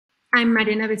I'm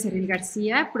Arianna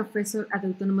Becerril-Garcia, professor at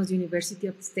Autonomous University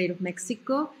of the State of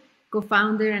Mexico,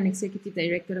 co-founder and executive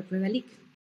director of Redalyc.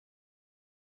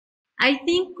 I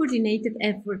think coordinated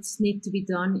efforts need to be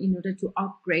done in order to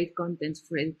upgrade content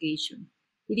for education.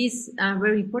 It is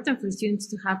very important for students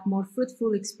to have more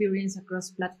fruitful experience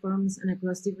across platforms and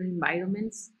across different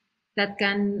environments that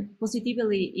can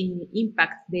positively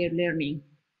impact their learning.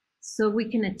 So we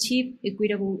can achieve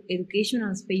equitable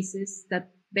educational spaces that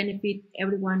benefit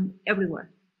everyone everywhere.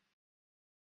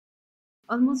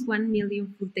 Almost 1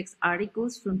 million full-text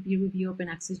articles from peer-reviewed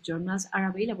open-access journals are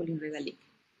available in Redalyc,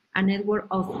 a network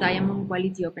of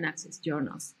diamond-quality open-access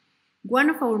journals. One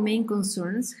of our main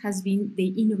concerns has been the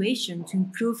innovation to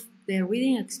improve the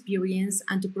reading experience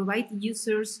and to provide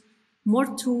users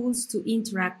more tools to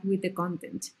interact with the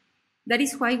content. That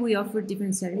is why we offer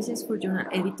different services for journal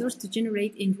editors to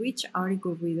generate enriched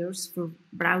article readers for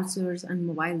browsers and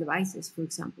mobile devices, for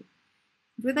example.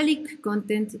 Redalyc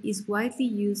content is widely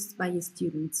used by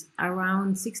students.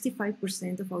 Around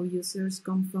 65% of our users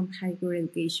come from higher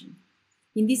education.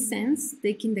 In this sense,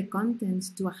 taking the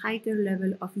content to a higher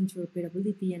level of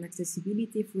interoperability and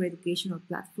accessibility for educational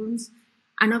platforms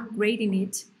and upgrading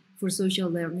it for social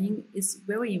learning is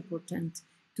very important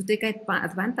to take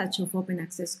advantage of open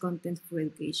access content for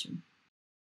education.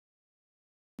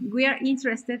 We are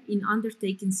interested in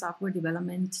undertaking software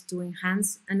development to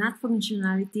enhance and add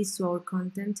functionalities to our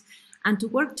content and to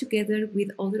work together with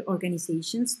other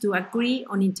organizations to agree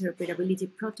on interoperability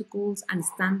protocols and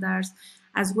standards,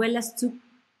 as well as to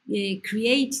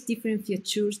create different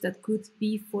features that could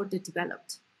be further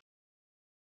developed.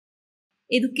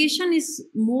 Education is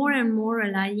more and more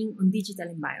relying on digital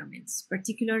environments,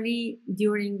 particularly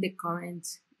during the current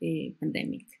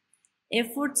pandemic.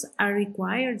 Efforts are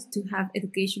required to have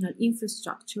educational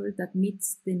infrastructure that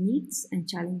meets the needs and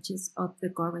challenges of the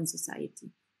current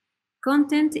society.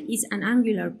 Content is an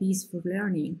angular piece for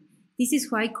learning. This is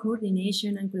why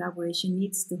coordination and collaboration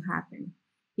needs to happen.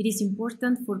 It is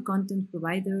important for content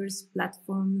providers,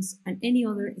 platforms, and any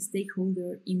other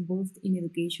stakeholder involved in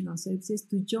educational services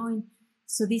to join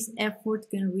so this effort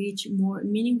can reach more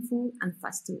meaningful and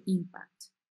faster impact.